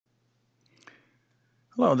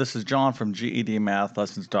Hello, this is John from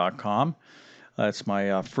GEDMathLessons.com. It's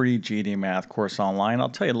my free GED math course online. I'll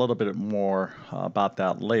tell you a little bit more about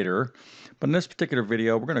that later. But in this particular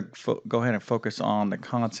video, we're going to go ahead and focus on the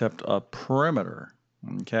concept of perimeter.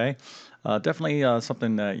 Okay, definitely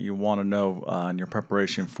something that you want to know in your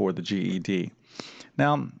preparation for the GED.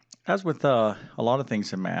 Now, as with a lot of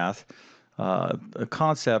things in math, the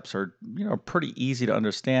concepts are pretty easy to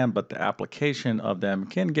understand, but the application of them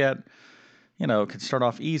can can start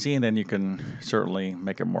off easy, and then you can certainly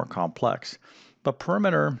make it more complex. But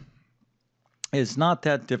perimeter is not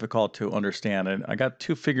that difficult to understand. And I got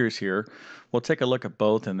two figures here. We'll take a look at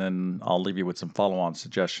both, and then I'll leave you with some follow-on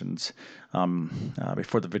suggestions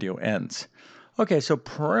before the video ends. Okay, so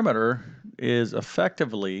perimeter is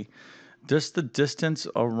effectively just the distance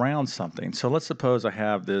around something. So let's suppose I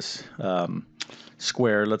have this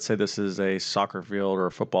square. Let's say this is a soccer field or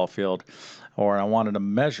a football field, or I wanted to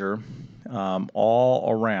measure all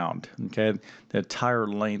around, okay, the entire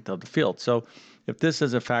length of the field. So if this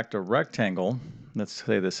is a factor rectangle, let's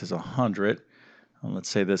say this is 100, and let's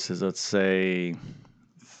say this is,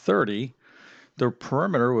 30, the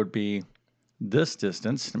perimeter would be this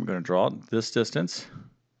distance. I'm going to draw it, this distance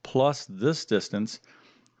plus this distance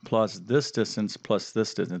plus this distance plus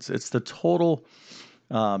this distance. It's the total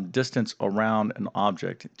distance around an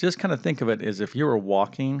object. Just kind of think of it as if you were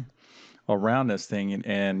walking around this thing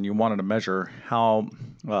and you wanted to measure how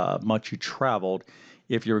much you traveled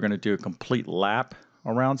if you were going to do a complete lap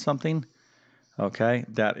around something. Okay,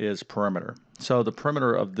 that is perimeter. So the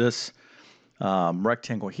perimeter of this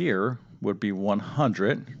rectangle here would be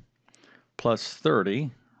 100 plus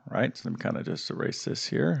 30, right? So let me kind of just erase this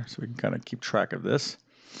here so we can kind of keep track of this.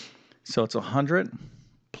 So it's 100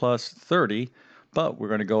 plus 30, but we're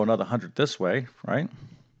going to go another 100 this way, right?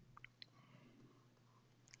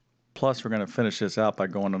 Plus, we're going to finish this out by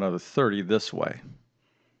going another 30 this way.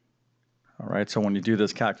 All right, so when you do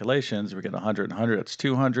this calculations, we get 100 and 100, that's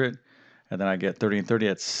 200. And then I get 30 and 30,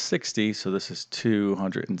 that's 60. So this is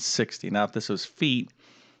 260. Now, if this was feet,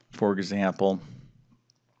 for example,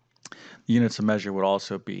 the units of measure would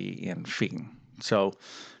also be in feet. So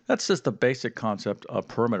that's just the basic concept of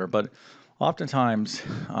perimeter. But oftentimes,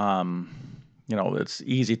 it's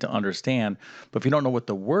easy to understand. But if you don't know what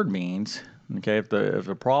the word means, okay, if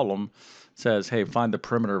the problem says, hey, find the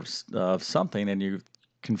perimeter of something, and you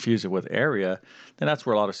confuse it with area, then that's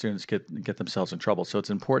where a lot of students get themselves in trouble. So it's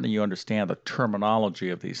important that you understand the terminology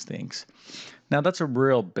of these things. Now, that's a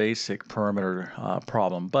real basic perimeter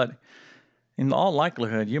problem, but in all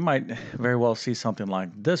likelihood, you might very well see something like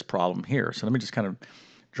this problem here. So let me just kind of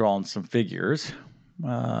draw in some figures,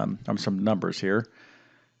 some numbers here,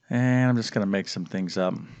 and I'm just going to make some things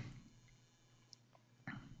up.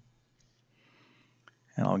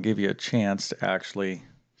 And I'll give you a chance to actually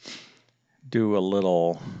do a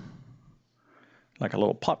little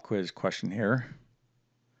pop quiz question here.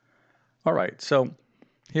 All right, so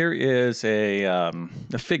here is a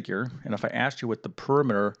figure, and if I asked you what the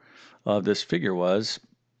perimeter of this figure was,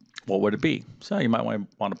 what would it be? So you might want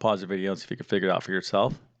to pause the video and see if you can figure it out for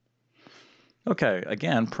yourself. Okay,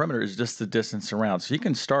 again, perimeter is just the distance around, so you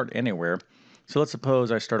can start anywhere. So let's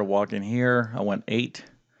suppose I started walking here, I went 8,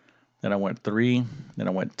 then I went 3, then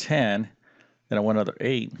I went 10, then I went another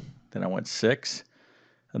 8, then I went 6,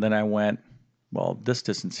 and then I went, well, this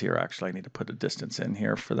distance here, actually, I need to put a distance in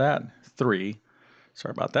here for that, 3,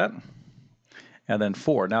 sorry about that, and then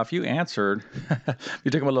 4. Now, if you answered, you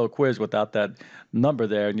took a little quiz without that number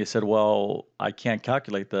there, and you said, well, I can't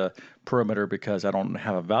calculate the perimeter because I don't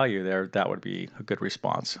have a value there, that would be a good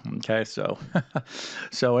response, okay? So,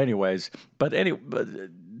 but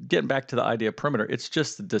getting back to the idea of perimeter, it's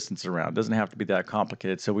just the distance around. It doesn't have to be that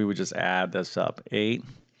complicated, so we would just add this up, 8.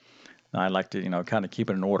 Now, I like to, kind of keep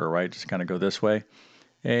it in order, right? Just kind of go this way.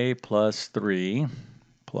 A plus 3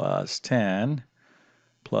 plus 10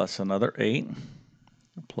 plus another 8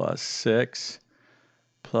 plus 6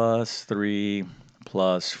 plus 3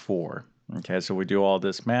 plus 4. Okay, so we do all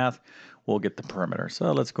this math, we'll get the perimeter.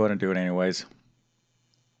 So let's go ahead and do it anyways.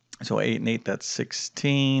 So 8 and 8, that's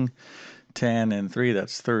 16. 10 and 3,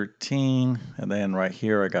 that's 13. And then right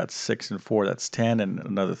here, I got 6 and 4, that's 10. And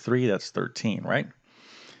another 3, that's 13, right?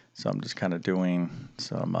 So I'm just kind of doing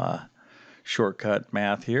some shortcut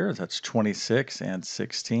math here. That's 26 and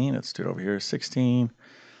 16. Let's do it over here, 16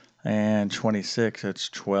 and 26, it's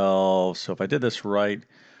 12. So if I did this right,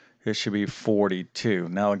 it should be 42.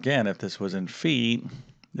 Now again, if this was in feet,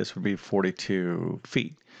 this would be 42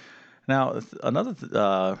 feet. Now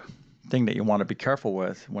another thing that you want to be careful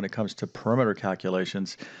with when it comes to perimeter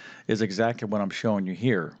calculations is exactly what I'm showing you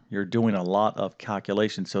here. You're doing a lot of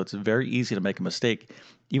calculations, so it's very easy to make a mistake,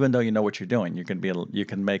 even though you know what you're doing. You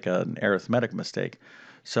can make an arithmetic mistake.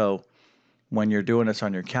 So when you're doing this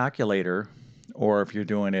on your calculator, or if you're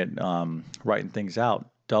doing it writing things out,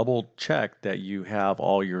 double check that you have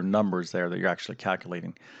all your numbers there that you're actually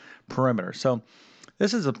calculating perimeter. So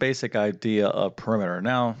this is a basic idea of perimeter.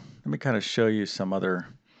 Now, let me kind of show you some other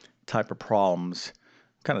type of problems,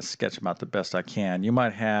 kind of sketch them out the best I can. You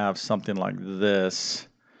might have something like this.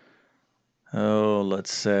 Oh,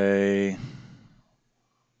 let's say,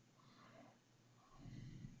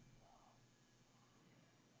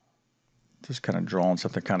 just kind of drawing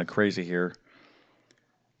something kind of crazy here.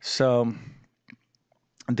 So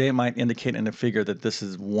they might indicate in the figure that this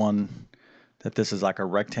is like a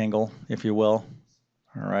rectangle, if you will.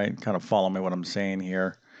 All right, kind of follow me what I'm saying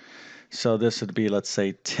here. So this would be, let's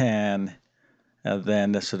say, 10, and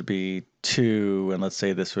then this would be 2, and let's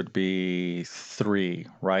say this would be 3,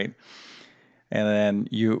 right? And then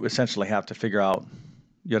you essentially have to figure out,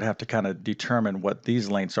 you'd have to kind of determine what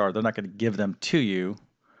these lengths are. They're not going to give them to you.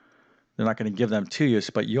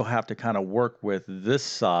 But you'll have to kind of work with this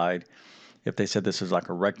side. If they said this is like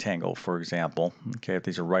a rectangle, for example, okay, if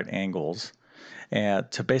these are right angles,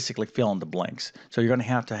 and to basically fill in the blanks. So you're going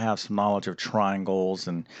to have some knowledge of triangles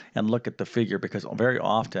and look at the figure, because very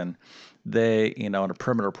often they, in a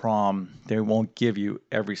perimeter problem, they won't give you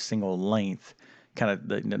every single length.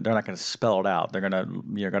 They're not going to spell it out.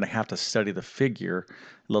 You're going to have to study the figure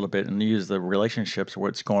a little bit and use the relationships,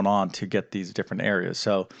 what's going on, to get these different areas.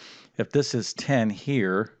 So if this is 10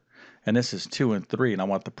 here, and this is 2 and 3, and I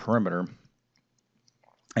want the perimeter,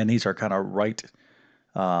 and these are kind of right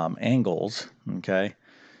angles, okay,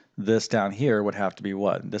 this down here would have to be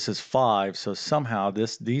what? This is 5, so somehow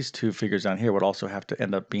these two figures down here would also have to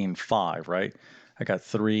end up being 5, right? I got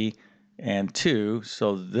 3 and 2,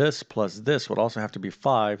 so this plus this would also have to be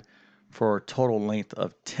 5 for a total length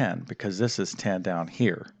of 10, because this is 10 down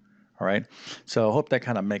here. All right, so I hope that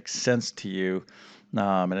kind of makes sense to you, in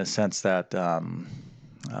a sense that in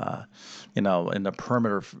the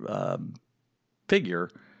perimeter figure,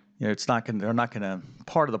 they're not going to,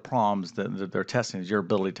 part of the problems that they're testing is your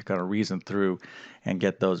ability to kind of reason through and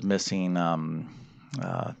get those missing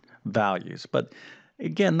values. But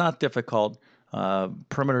again, not difficult.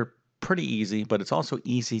 Perimeter, pretty easy, but it's also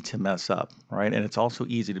easy to mess up, right? And it's also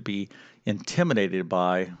easy to be intimidated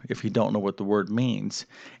by if you don't know what the word means.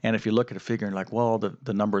 And if you look at a figure and like, well,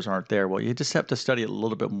 the numbers aren't there. Well, you just have to study it a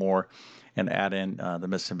little bit more and add in the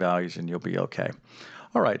missing values, and you'll be okay.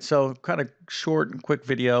 All right, so kind of short and quick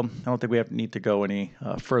video. I don't think we need to go any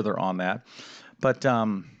further on that. But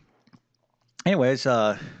anyways,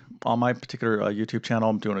 on my particular YouTube channel,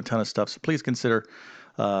 I'm doing a ton of stuff, so please consider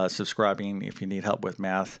subscribing if you need help with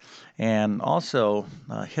math. And also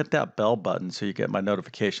hit that bell button so you get my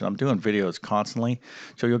notification. I'm doing videos constantly,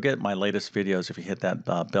 so you'll get my latest videos if you hit that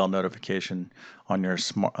bell notification on your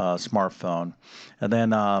smartphone. And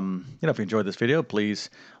then, if you enjoyed this video, please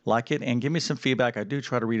like it and give me some feedback. I do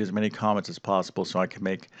try to read as many comments as possible so I can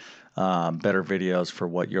make better videos for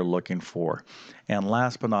what you're looking for. And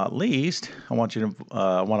last but not least, I want to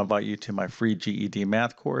invite you to my free GED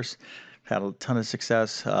math course. Had a ton of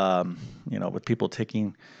success, with people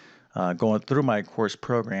going through my course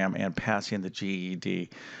program and passing the GED.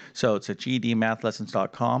 So it's at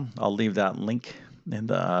GEDmathlessons.com. I'll leave that link in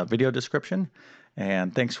the video description.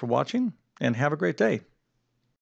 And thanks for watching, and have a great day.